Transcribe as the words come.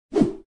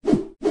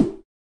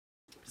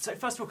So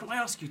first of all, can I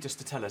ask you just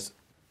to tell us,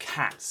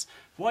 Cats,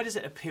 why does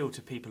it appeal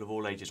to people of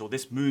all ages, or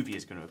this movie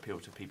is going to appeal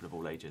to people of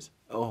all ages?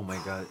 Oh my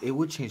God, it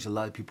would change a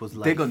lot of people's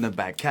lives. They're gonna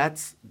buy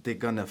cats, they're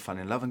gonna fall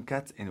in love with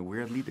cats, and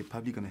weirdly, they're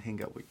probably gonna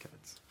hang out with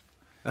cats.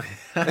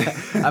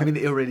 I mean,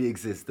 it already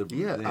exists.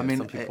 I mean,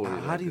 some people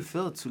really how like do you it.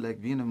 feel to like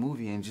be in a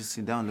movie and just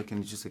sit down looking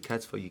at just the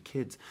cats for your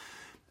kids,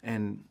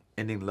 and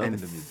then loving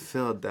the music?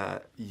 feel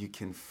that you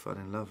can fall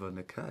in love with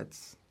the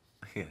cats?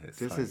 Yeah,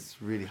 This is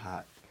really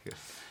hot. Yeah.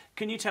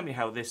 Can you tell me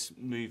how this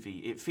movie,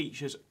 it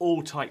features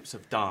all types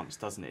of dance,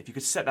 doesn't it? If you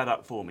could set that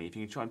up for me, if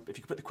you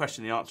could put the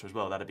question and the answer as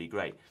well, that'd be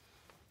great.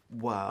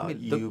 Wow, I mean,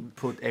 you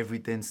put every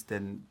dance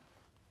that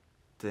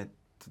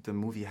the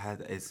movie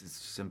had. It's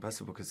just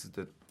impossible because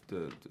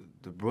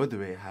the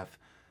Broadway have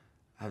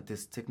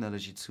this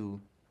technology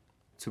to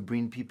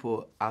bring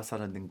people outside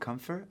of their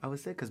comfort, I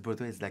would say, because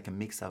Broadway is like a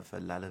mix of a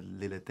lot of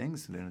little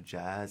things, little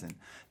jazz and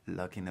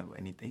locking up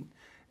anything.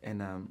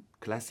 And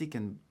classic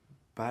and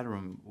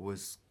ballroom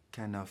was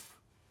kind of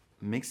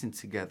mixing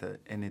together,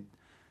 and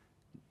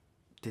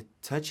they're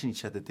touching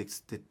each other,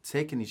 they're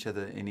taking each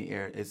other in the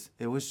air.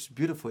 It was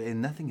beautiful,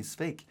 and nothing is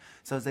fake.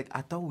 So I was like,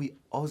 I thought we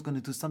always gonna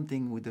do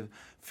something with the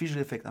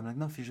visual effect. I'm like,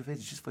 no, visual effect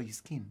is just for your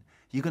skin.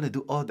 You're gonna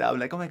do all that. I'm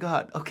like, oh my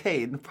God,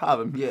 okay, no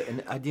problem. Yeah,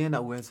 and at the end, I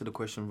will answer the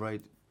question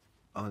right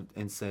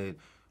and said,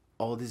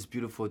 all these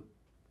beautiful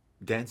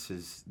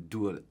dancers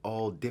do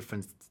all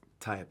different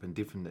type and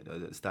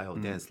different style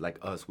dance like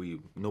us.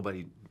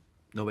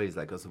 Nobody's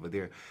like us over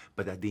there.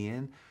 But at the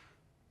end,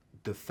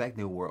 the fact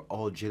that we're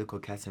all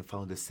Jellicle cats and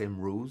follow the same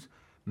rules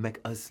make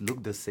us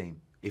look the same.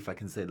 If I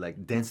can say,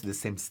 like, dance the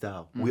same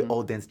style. We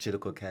all dance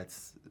Jellicle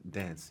cats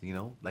dance, you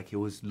know? Like, it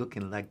was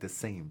looking like the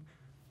same,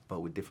 but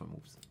with different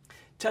moves.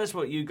 Tell us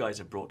what you guys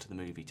have brought to the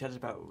movie. Tell us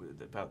about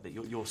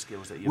your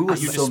skills that you We were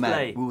you so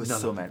display. mad. We were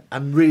so mad.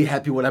 I'm really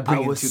happy what I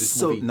bring into this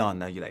so, movie. No,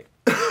 you're like.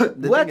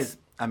 The What? thing is,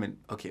 I mean,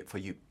 okay, for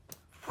you.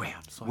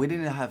 Wham, sorry. We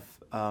didn't have.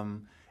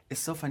 It's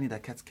so funny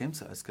that cats came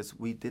to us because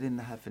we didn't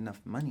have enough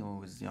money when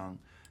we was young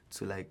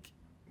to like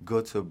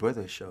go to a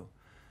Broadway show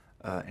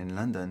in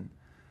London.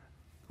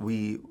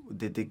 They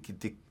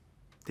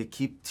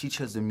keep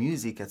teach us the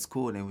music at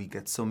school, and we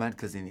get so mad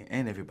because in the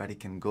end everybody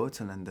can go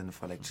to London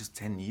for like just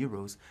 10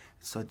 euros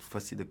so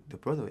for see the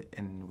Broadway,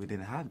 and we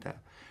didn't have that.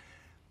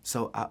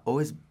 So I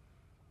always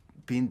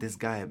been this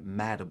guy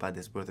mad about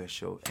this Broadway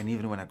show, and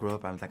even when I grew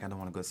up, I was like, I don't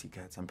want to go see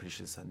Cats. I'm pretty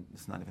sure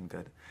it's not even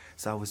good.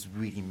 So I was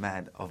really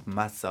mad of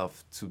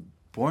myself to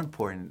born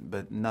poor,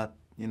 but not,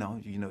 you know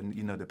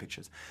the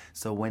pictures.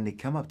 So when they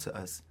come up to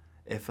us,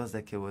 it feels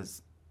like it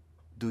was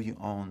do your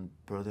own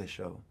Broadway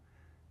show,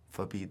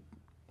 for be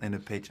in a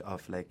page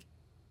of like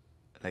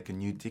a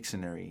new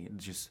dictionary.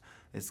 Just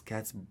it's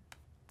Cats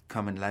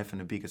coming live on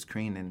the bigger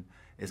screen, and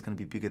it's gonna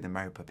be bigger than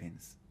Mary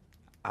Poppins.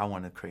 I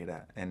want to create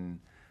that, and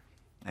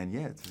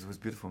yeah, it was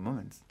beautiful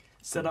moments.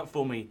 Set up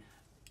for me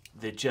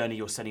the journey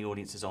you're sending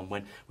audiences on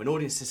when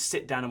audiences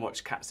sit down and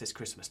watch Cats this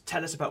Christmas.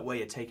 Tell us about where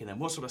you're taking them.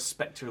 What sort of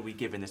spectre are we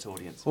giving this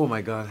audience? Oh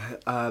my God,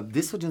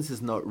 this audience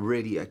is not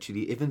ready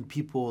actually. Even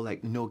people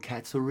like know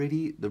Cats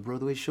already, the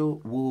Broadway show,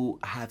 will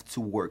have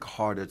to work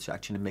harder to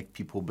actually make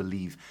people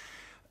believe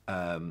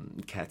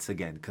Cats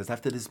again. Because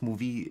after this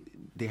movie,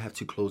 they have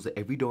to close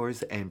every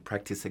doors and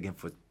practice again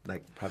for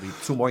like probably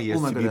 2 more years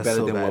to be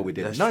better than what we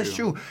did. No, it's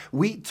true.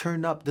 We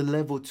turned up the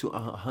level to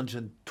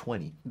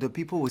 120. The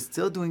people who were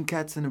still doing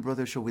Cats in the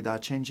Broadway show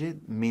without changing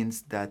it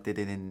means that they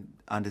didn't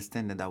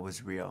understand that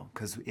was real,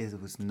 because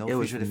it was no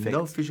visual effect.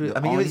 No visual.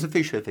 I mean, it was a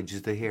visual effect,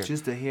 just the hair.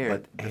 Just the hair,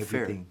 but the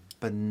everything. Fair,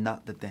 but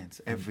not the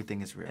dance.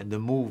 Everything is real. And the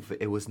move,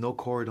 it was no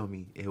chord on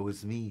me. It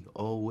was me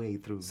all the way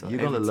through. So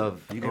You're gonna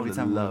love. Every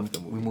time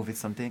we move it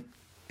something,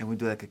 and we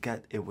do like a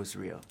cat, it was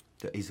real.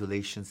 The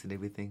isolations and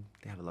everything,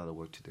 they have a lot of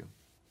work to do.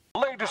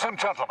 Ladies and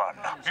gentlemen,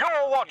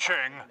 you're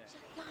watching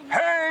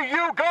Hey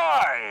You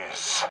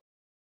Guys!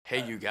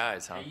 Hey You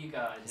Guys, huh? Hey, you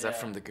guys. Is that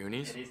from the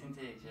Goonies? It is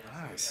indeed, yes.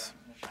 Nice.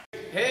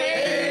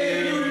 Hey!